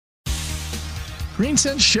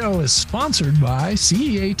GreenSense Show is sponsored by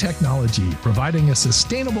CEA Technology, providing a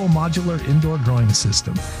sustainable modular indoor growing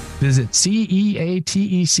system. Visit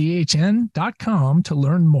ceatechn.com to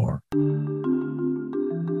learn more.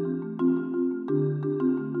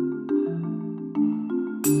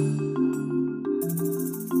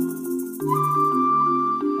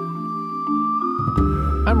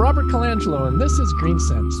 I'm Robert Colangelo, and this is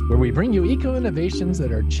GreenSense, where we bring you eco-innovations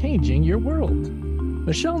that are changing your world.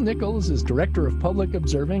 Michelle Nichols is Director of Public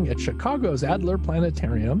Observing at Chicago's Adler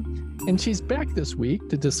Planetarium, and she's back this week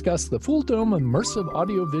to discuss the full-dome immersive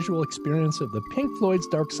audio-visual experience of the Pink Floyd's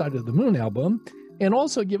Dark Side of the Moon album, and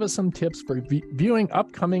also give us some tips for viewing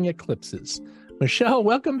upcoming eclipses. Michelle,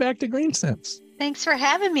 welcome back to GreenSense. Thanks for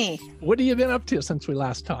having me. What have you been up to since we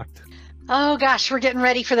last talked? Oh gosh, we're getting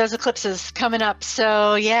ready for those eclipses coming up.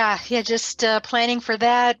 So just planning for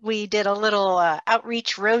that. We did a little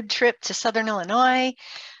outreach road trip to Southern Illinois.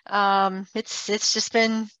 It's just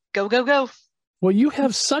been go, go, go. Well, you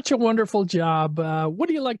have such a wonderful job. What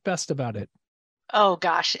do you like best about it? Oh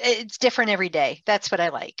gosh, it's different every day. That's what I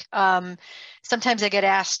like. Sometimes I get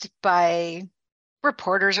asked by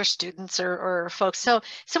reporters or students or folks. So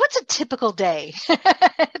what's a typical day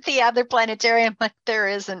at the Adler Planetarium? Like, there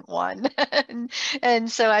isn't one.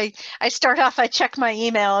 and so I start off, I check my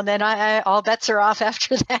email, and then all bets are off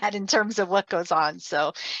after that in terms of what goes on.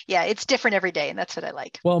 So yeah, it's different every day, and that's what I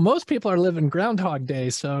like. Well, most people are living Groundhog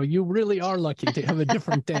Day, so you really are lucky to have a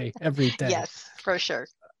different day every day. Yes, for sure.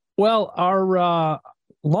 Well, our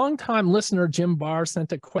longtime listener, Jim Barr,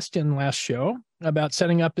 sent a question last show about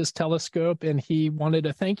setting up his telescope, and he wanted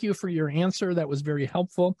to thank you for your answer. That was very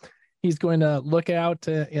helpful. He's going to look out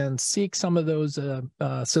and seek some of those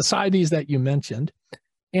societies that you mentioned.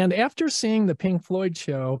 And after seeing the Pink Floyd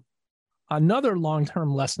show, another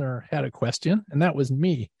long-term listener had a question, and that was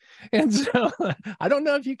me. And so I don't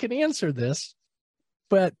know if you can answer this,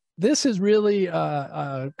 but this has really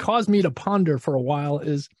caused me to ponder for a while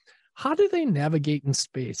is, how do they navigate in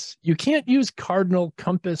space? You can't use cardinal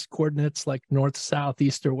compass coordinates like north, south,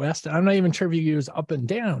 east, or west. I'm not even sure if you use up and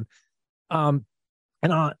down.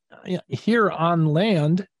 Here on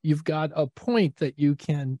land, you've got a point that you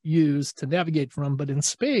can use to navigate from, but in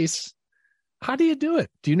space, how do you do it?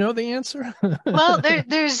 Do you know the answer? Well,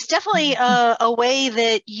 there's definitely a way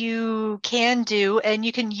that you can do, and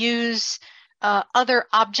you can use other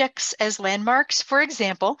objects as landmarks. For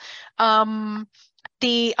example,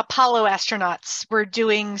 the Apollo astronauts were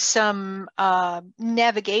doing some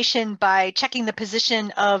navigation by checking the position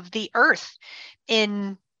of the Earth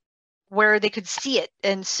in where they could see it.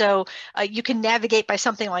 And so you can navigate by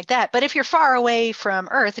something like that. But if you're far away from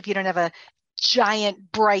Earth, if you don't have a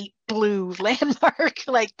giant, bright blue landmark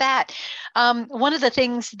like that, one of the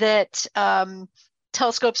things that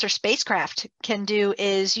telescopes or spacecraft can do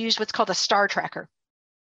is use what's called a star tracker.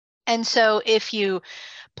 And so if you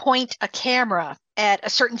point a camera at a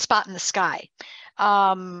certain spot in the sky,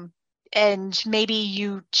 and maybe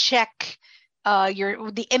you check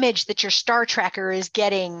the image that your star tracker is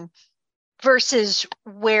getting versus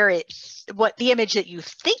what the image that you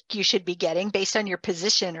think you should be getting based on your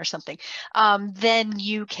position or something, then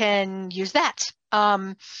you can use that.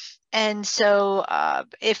 And so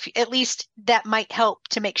if at least that might help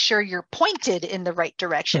to make sure you're pointed in the right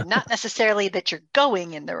direction, not necessarily that you're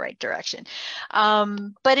going in the right direction.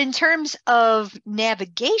 But in terms of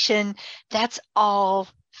navigation, that's all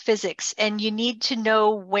physics, and you need to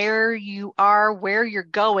know where you are, where you're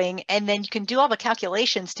going, and then you can do all the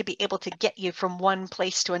calculations to be able to get you from one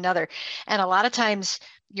place to another. And a lot of times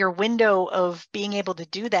your window of being able to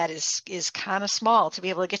do that is kind of small to be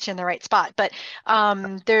able to get you in the right spot. But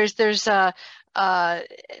there's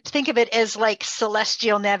think of it as like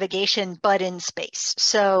celestial navigation, but in space.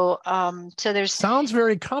 So there's sounds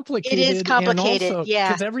very complicated. It is complicated, and also, yeah,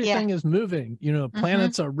 because everything is moving. You know,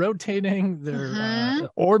 planets are rotating, they're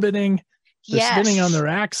orbiting, they're spinning on their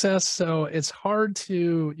axis. So it's hard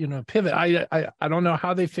to pivot. I don't know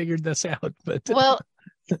how they figured this out, but well.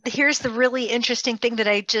 Here's the really interesting thing that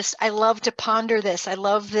I love to ponder this. I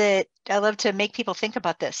love to make people think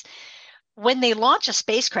about this. When they launch a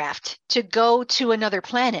spacecraft to go to another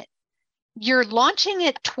planet, you're launching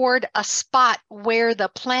it toward a spot where the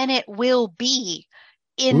planet will be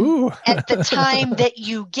at the time that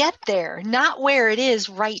you get there, not where it is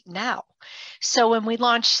right now. So when we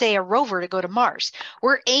launch, say, a rover to go to Mars,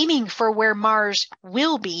 we're aiming for where Mars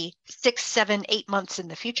will be 6, 7, 8 months in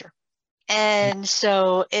the future. And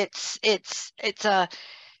so it's a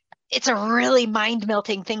really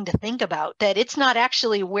mind-melting thing to think about, that it's not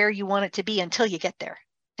actually where you want it to be until you get there.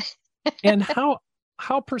 And how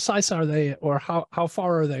how precise are they, or how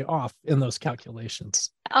far are they off in those calculations?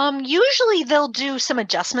 Usually they'll do some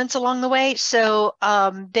adjustments along the way. So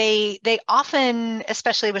they often,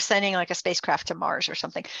 especially with sending like a spacecraft to Mars or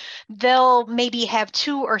something, they'll maybe have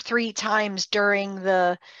 2 or 3 times during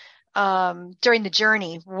the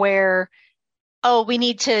journey where, oh, we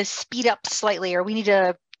need to speed up slightly, or we need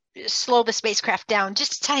to slow the spacecraft down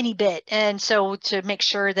just a tiny bit. And so to make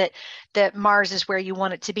sure that Mars is where you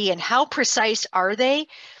want it to be. And how precise are they?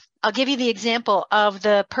 I'll give you the example of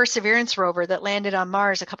the Perseverance rover that landed on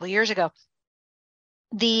Mars a couple of years ago.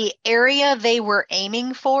 The area they were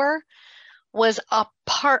aiming for was a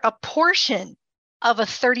portion of a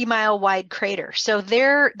 30-mile wide crater. So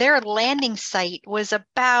their landing site was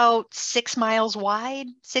about 6 miles wide,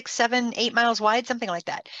 6, 7, 8 miles wide, something like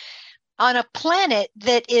that, on a planet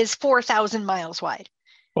that is 4,000 miles wide.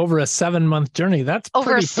 Over a 7-month journey. That's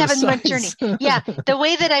over a pretty 7-month journey. precise. Yeah, the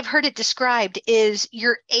way that I've heard it described is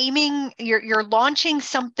you're launching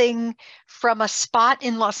something from a spot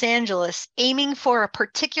in Los Angeles, aiming for a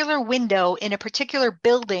particular window in a particular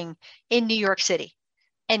building in New York City,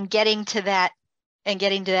 and getting to that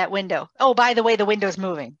window. Oh, by the way, the window's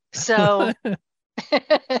moving. So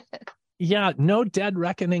yeah, no dead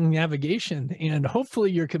reckoning navigation, and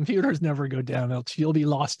hopefully your computers never go down, else you'll be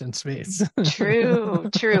lost in space. True.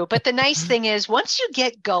 But the nice thing is, once you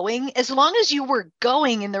get going, as long as you were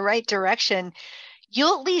going in the right direction,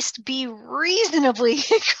 you'll at least be reasonably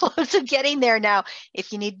close to getting there. Now,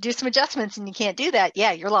 if you need to do some adjustments and you can't do that,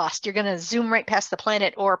 yeah, you're lost. You're going to zoom right past the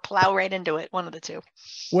planet or plow right into it, one of the two.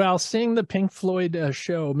 Well, seeing the Pink Floyd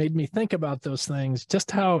show made me think about those things,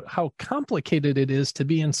 just how complicated it is to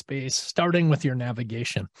be in space, starting with your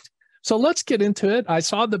navigation. So let's get into it. I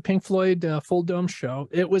saw the Pink Floyd Full Dome show.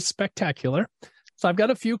 It was spectacular. So I've got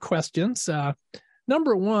a few questions.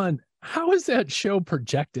 Number one, how is that show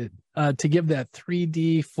projected to give that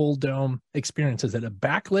 3D full dome experience? Is it a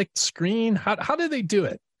backlit screen? How do they do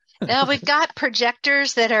it? Now we've got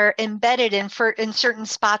projectors that are embedded in certain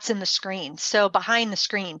spots in the screen. So behind the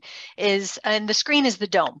screen is the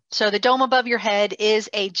dome. So the dome above your head is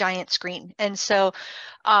a giant screen, and so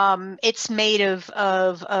it's made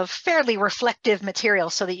of fairly reflective material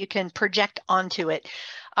so that you can project onto it.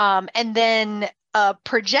 And then a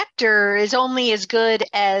projector is only as good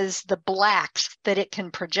as the blacks that it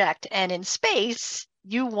can project, and in space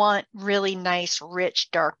you want really nice, rich,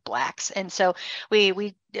 dark blacks. And so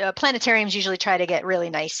we planetariums usually try to get really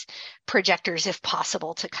nice projectors if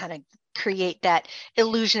possible to kind of create that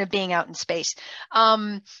illusion of being out in space.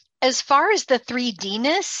 As far as the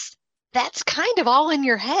 3D-ness, that's kind of all in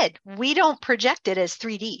your head. We don't project it as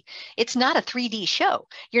 3D. It's not a 3D show.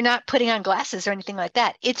 You're not putting on glasses or anything like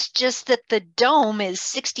that. It's just that the dome is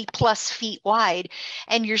 60 plus feet wide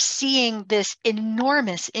and you're seeing this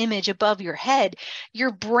enormous image above your head.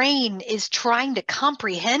 Your brain is trying to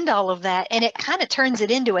comprehend all of that, and it kind of turns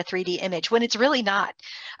it into a 3D image when it's really not.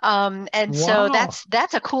 And so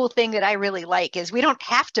that's a cool thing that I really like, is we don't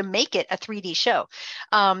have to make it a 3D show.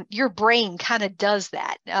 Your brain kind of does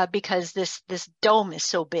that because this dome is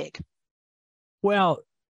so big. Well,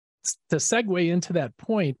 to segue into that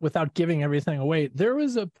point without giving everything away, there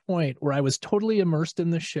was a point where I was totally immersed in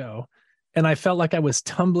the show and I felt like I was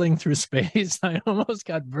tumbling through space. I almost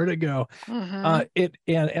got vertigo.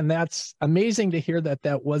 And that's amazing to hear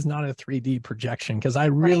that was not a 3D projection, because I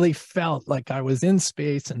really felt like I was in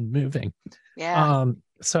space and moving. Yeah.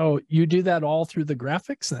 So you do that all through the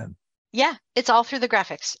graphics then? Yeah, it's all through the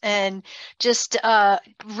graphics and just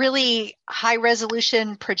really high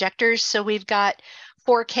resolution projectors. So we've got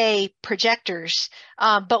 4K projectors,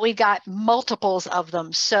 but we've got multiples of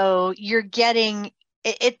them. So you're getting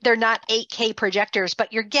they're not 8K projectors,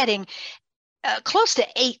 but you're getting close to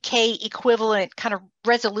 8K equivalent kind of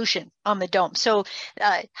resolution on the dome. So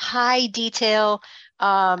high detail,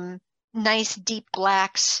 nice deep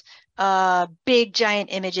blacks, big giant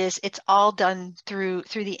images. It's all done through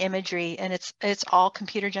the imagery, and it's all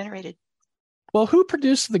computer generated. Well, who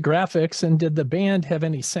produced the graphics, and did the band have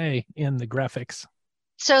any say in the graphics?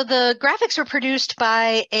 So the graphics were produced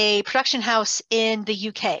by a production house in the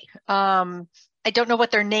UK. I don't know what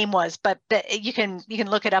their name was, but you can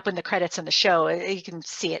look it up in the credits in the show. You can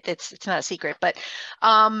see it. It's not a secret. But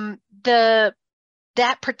that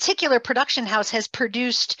particular production house has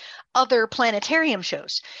produced other planetarium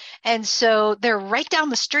shows, and so they're right down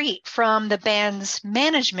the street from the band's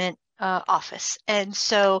management office. And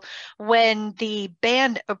so when the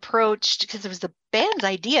band approached, because it was the band's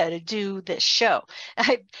idea to do this show,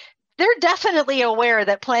 they're definitely aware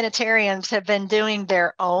that planetariums have been doing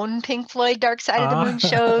their own Pink Floyd Dark Side of the Moon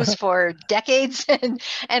shows for decades,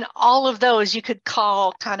 and all of those you could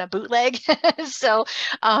call kind of bootleg. So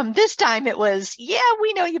this time it was, yeah,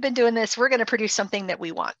 we know you've been doing this. We're going to produce something that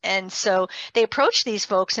we want. And so they approached these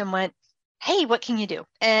folks and went, hey, what can you do?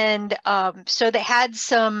 And so they had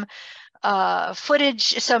some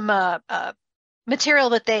footage, some material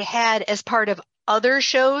that they had as part of other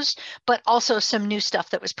shows, but also some new stuff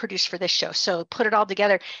that was produced for this show. So put it all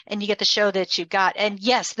together and you get the show that you got. And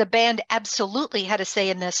yes, the band absolutely had a say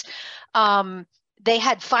in this. They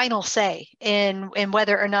had final say in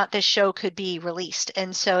whether or not this show could be released.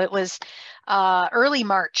 And so it was early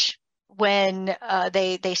March when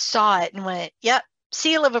they saw it and went, yep,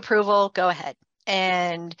 seal of approval, go ahead.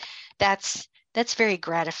 And that's very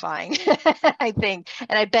gratifying, I think.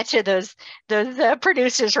 And I bet you those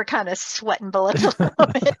producers were kind of sweating bullets a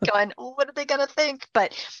little bit, going, what are they going to think?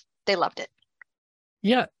 But they loved it.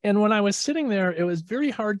 Yeah. And when I was sitting there, it was very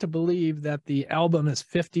hard to believe that the album is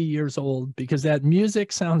 50 years old, because that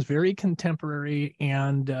music sounds very contemporary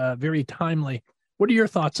and very timely. What are your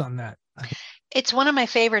thoughts on that? It's one of my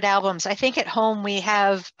favorite albums. I think at home we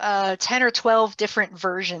have 10 or 12 different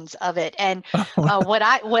versions of it. And what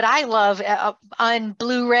I love on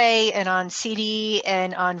Blu-ray and on CD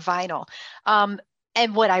and on vinyl.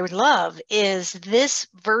 And what I would love is this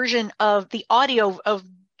version of the audio of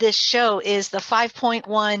this show is the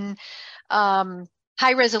 5.1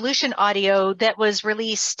 high resolution audio that was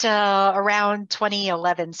released around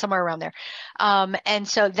 2011, somewhere around there. And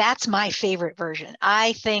so that's my favorite version.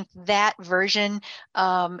 I think that version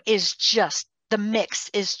is just, the mix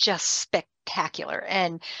is just spectacular.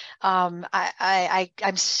 And I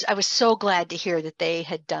was so glad to hear that they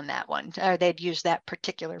had done that one, or they'd used that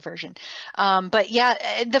particular version. But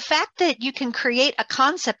yeah, the fact that you can create a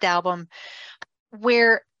concept album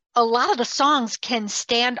where a lot of the songs can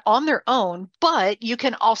stand on their own, but you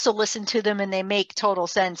can also listen to them and they make total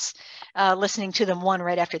sense listening to them one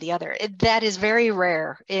right after the other. That is very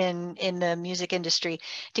rare in the music industry,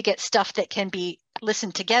 to get stuff that can be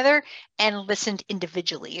listened together and listened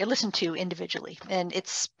individually, or listened to individually. And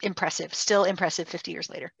it's impressive, still impressive 50 years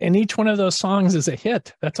later. And each one of those songs is a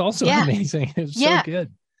hit. That's also amazing. It's so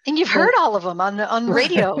good. And you've heard all of them on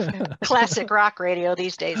radio, classic rock radio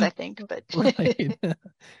these days, I think. But right.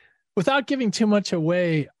 Without giving too much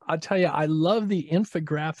away, I'll tell you, I love the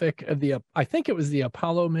infographic of I think it was the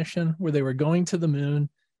Apollo mission, where they were going to the moon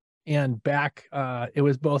and back. It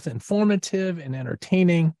was both informative and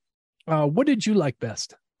entertaining. What did you like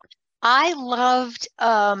best? I loved,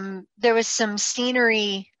 there was some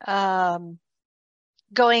scenery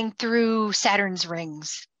going through Saturn's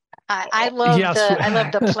rings. I love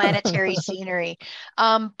the planetary scenery.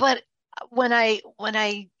 But when I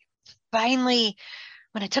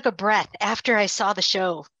took a breath after I saw the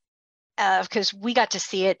show, because we got to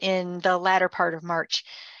see it in the latter part of March,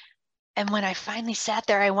 and when I finally sat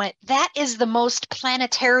there, I went, that is the most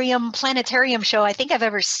planetarium show I think I've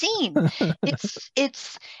ever seen.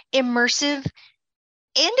 It's immersive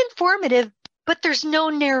and informative, but there's no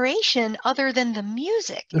narration other than the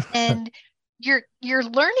music. And you're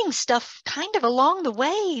learning stuff kind of along the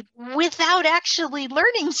way without actually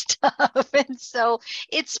learning stuff. And so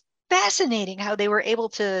it's fascinating how they were able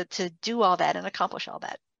to do all that and accomplish all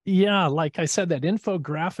that. Yeah, like I said, that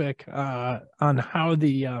infographic on how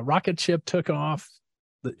the rocket ship took off,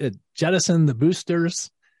 it jettisoned the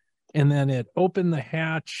boosters, and then it opened the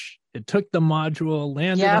hatch, it took the module,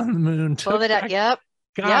 landed on the moon, pulled it up.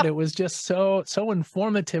 God, it was just so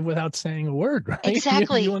informative without saying a word, right?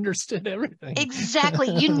 Exactly. You understood everything. Exactly.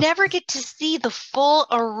 You never get to see the full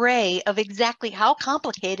array of exactly how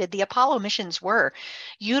complicated the Apollo missions were,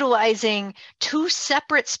 utilizing two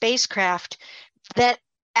separate spacecraft that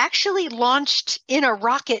actually launched in a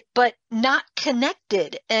rocket but not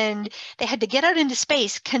connected. And they had to get out into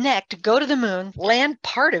space, connect, go to the moon, land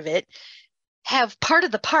part of it, have part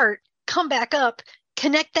of the part, come back up,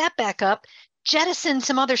 connect that back up, jettison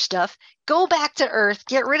some other stuff, go back to Earth,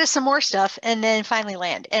 get rid of some more stuff, and then finally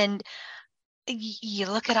land. And you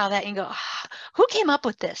look at all that and you go, who came up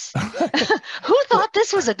with this? Who thought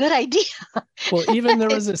this was a good idea? Well, even there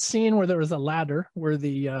was a scene where there was a ladder where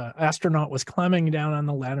the astronaut was climbing down on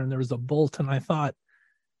the ladder and there was a bolt. And I thought,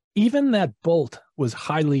 even that bolt was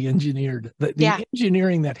highly engineered. The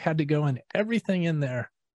engineering that had to go in, everything in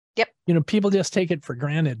there. Yep. You know, people just take it for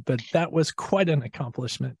granted, but that was quite an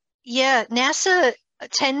accomplishment. Yeah, NASA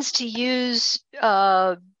tends to use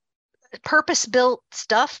purpose-built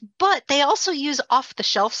stuff, but they also use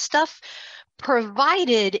off-the-shelf stuff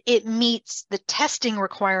provided it meets the testing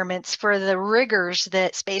requirements for the rigors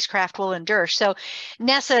that spacecraft will endure. So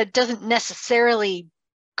NASA doesn't necessarily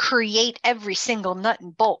create every single nut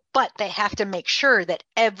and bolt, but they have to make sure that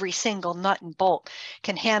every single nut and bolt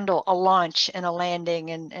can handle a launch and a landing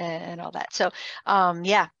and all that. So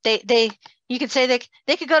yeah, you could say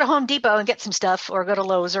they could go to Home Depot and get some stuff, or go to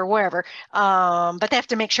Lowe's or wherever, but they have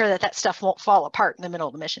to make sure that that stuff won't fall apart in the middle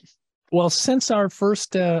of the mission. Well, since our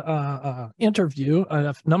first interview,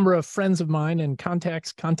 a number of friends of mine and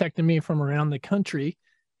contacts contacted me from around the country,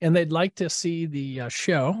 and they'd like to see the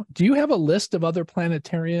show. Do you have a list of other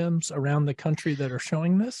planetariums around the country that are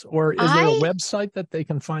showing this, or is there a website that they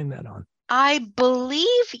can find that on? I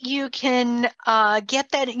believe you can get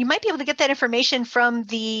that. You might be able to get that information from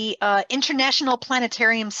the International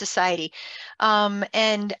Planetarium Society.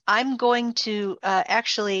 And I'm going to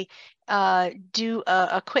actually do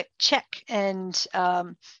a quick check and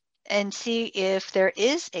see if there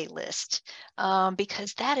is a list,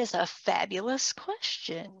 because that is a fabulous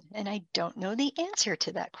question, and I don't know the answer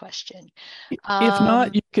to that question. If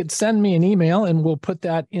not, you could send me an email and we'll put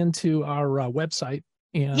that into our website.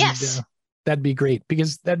 And yes. That'd be great,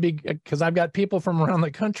 because I've got people from around the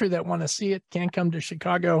country that want to see it, can't come to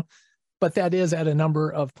Chicago, but that is at a number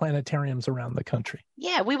of planetariums around the country.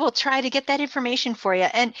 Yeah, we will try to get that information for you.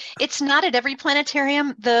 And it's not at every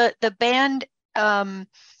planetarium. The band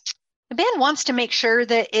wants to make sure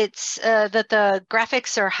that it's that the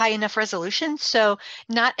graphics are high enough resolution. So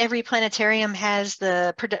not every planetarium has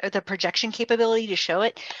the projection capability to show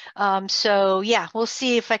it. So yeah, we'll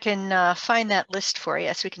see if I can find that list for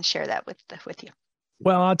you, so we can share that with you.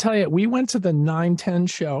 Well, I'll tell you, we went to the 9:10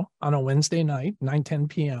 show on a Wednesday night, 9:10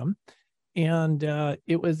 p.m. And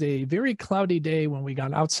it was a very cloudy day when we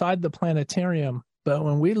got outside the planetarium. But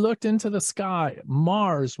when we looked into the sky,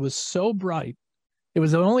 Mars was so bright. It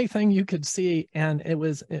was the only thing you could see. And it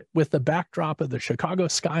was with the backdrop of the Chicago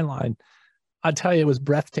skyline. I tell you, it was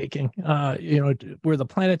breathtaking. Where the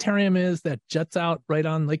planetarium is, that juts out right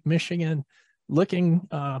on Lake Michigan, looking,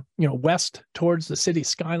 west towards the city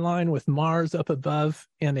skyline with Mars up above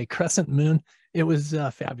and a crescent moon. It was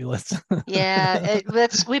fabulous. Yeah,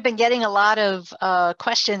 we've been getting a lot of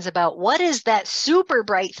questions about what is that super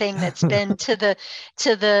bright thing that's been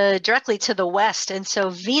directly to the west. And so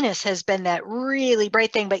Venus has been that really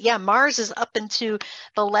bright thing. But yeah, Mars is up and to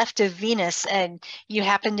the left of Venus, and you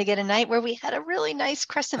happen to get a night where we had a really nice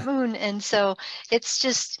crescent moon. And so it's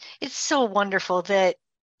so wonderful that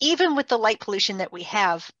even with the light pollution that we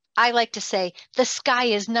have, I like to say the sky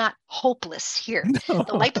is not hopeless here. No.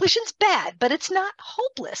 The light pollution's bad, but it's not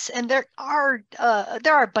hopeless. And there are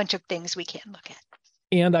a bunch of things we can look at.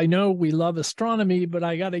 And I know we love astronomy, but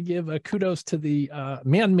I got to give a kudos to the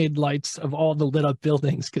man-made lights of all the lit up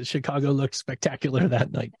buildings, because Chicago looked spectacular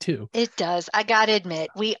that night too. It does. I got to admit,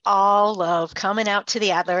 we all love coming out to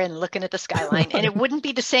the Adler and looking at the skyline. And it wouldn't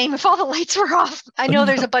be the same if all the lights were off. I know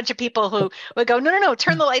there's a bunch of people who would go, no,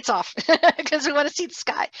 turn the lights off because we want to see the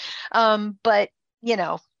sky. But,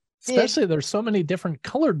 especially there's so many different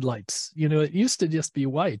colored lights. It used to just be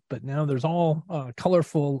white, but now there's all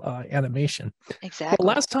colorful animation. Exactly.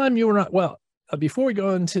 Well, last time you were not, before we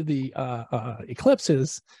go into the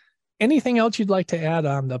eclipses, anything else you'd like to add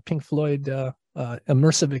on the Pink Floyd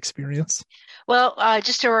immersive experience? Well,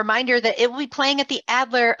 just a reminder that it will be playing at the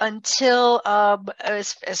Adler until,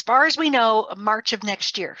 as far as we know, March of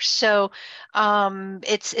next year. So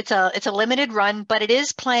it's a limited run, but it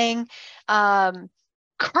is playing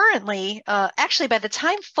currently. Actually, by the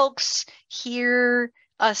time folks hear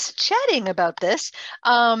us chatting about this,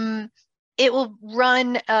 it will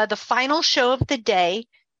run the final show of the day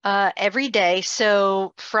every day.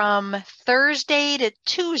 So from Thursday to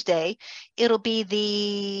Tuesday, it'll be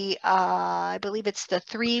the, I believe it's the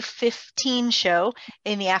 3:15 show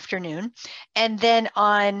in the afternoon. And then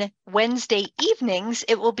on Wednesday evenings,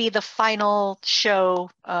 it will be the final show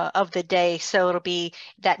of the day. So it'll be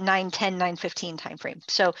that 9:10, 9:15 timeframe.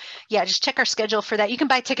 So yeah, just check our schedule for that. You can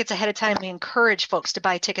buy tickets ahead of time. We encourage folks to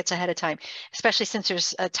buy tickets ahead of time, especially since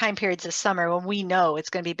there's time periods this summer when we know it's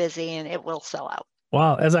going to be busy and it will sell out.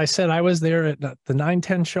 Wow. As I said, I was there at the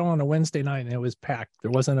 9:10 show on a Wednesday night, and it was packed. There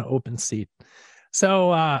wasn't an open seat.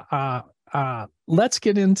 So let's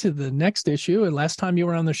get into the next issue. And last time you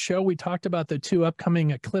were on the show, we talked about the two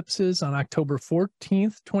upcoming eclipses on October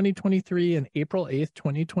 14th, 2023 and April 8th,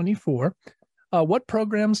 2024. What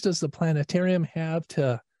programs does the planetarium have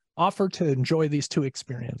to offer to enjoy these two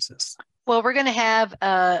experiences? Well, we're going to have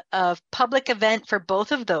a public event for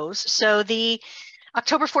both of those. So the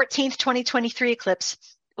October 14th, 2023 eclipse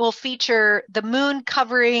will feature the moon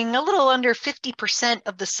covering a little under 50%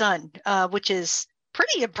 of the sun, which is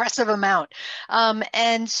pretty impressive amount.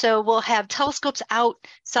 And so we'll have telescopes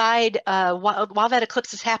outside while that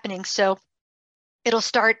eclipse is happening. So it'll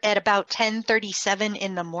start at about 10:37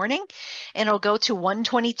 in the morning, and it'll go to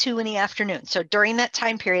 1:22 in the afternoon. So during that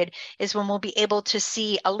time period is when we'll be able to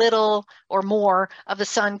see a little or more of the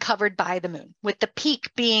sun covered by the moon, with the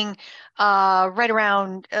peak being right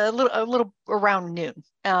around a little around noon,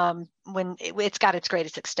 when it's got its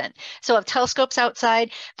greatest extent. So if telescopes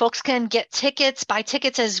outside, folks can get tickets, buy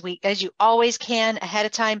tickets as you always can ahead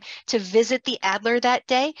of time to visit the Adler that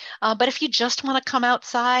day. But if you just want to come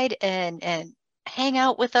outside and hang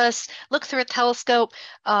out with us, look through a telescope,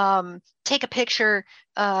 take a picture,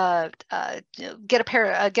 get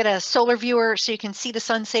a solar viewer so you can see the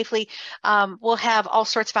sun safely. We'll have all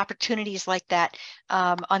sorts of opportunities like that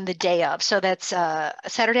on the day of. So that's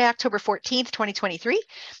Saturday, October 14th, 2023,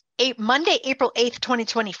 Monday, April 8th,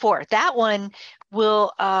 2024. That one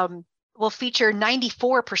will feature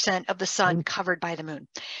 94% of the sun covered by the moon,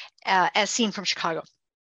 as seen from Chicago.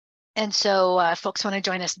 And so folks want to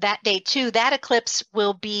join us that day too. That eclipse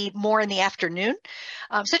will be more in the afternoon.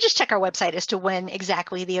 So just check our website as to when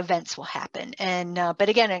exactly the events will happen. And but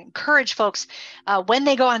again, I encourage folks, when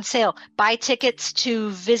they go on sale, buy tickets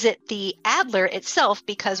to visit the Adler itself,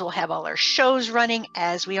 because we'll have all our shows running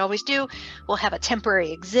as we always do. We'll have a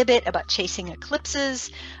temporary exhibit about chasing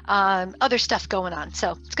eclipses, other stuff going on.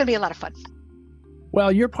 So it's going to be a lot of fun. Well,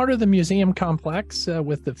 you're part of the museum complex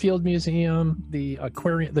with the Field Museum, the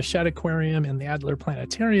aquarium, the Shedd Aquarium, and the Adler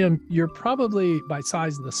Planetarium. You're probably by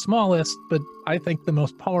size the smallest, but I think the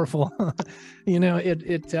most powerful. You know,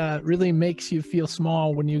 it really makes you feel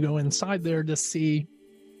small when you go inside there to see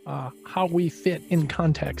how we fit in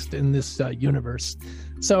context in this universe.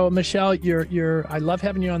 So, Michelle, I love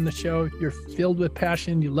having you on the show. You're filled with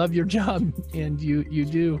passion. You love your job, and you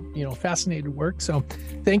do, fascinating work. So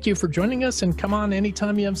thank you for joining us, and come on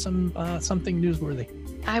anytime you have something newsworthy.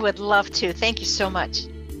 I would love to. Thank you so much.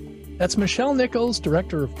 That's Michelle Nichols,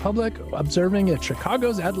 Director of Public Observing at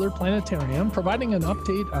Chicago's Adler Planetarium, providing an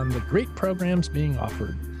update on the great programs being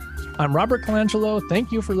offered. I'm Robert Colangelo.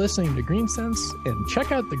 Thank you for listening to Green Sense, and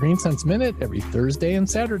check out the Green Sense Minute every Thursday and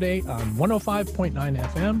Saturday on 105.9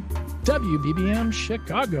 FM, WBBM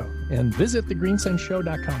Chicago, and visit the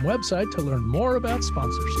greensenseshow.com website to learn more about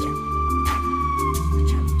sponsorship.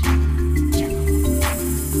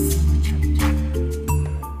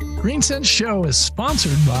 Green Sense Show is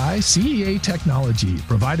sponsored by CEA Technology,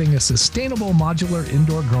 providing a sustainable modular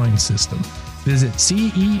indoor growing system. Visit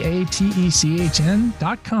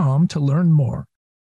CEATECHN.com to learn more.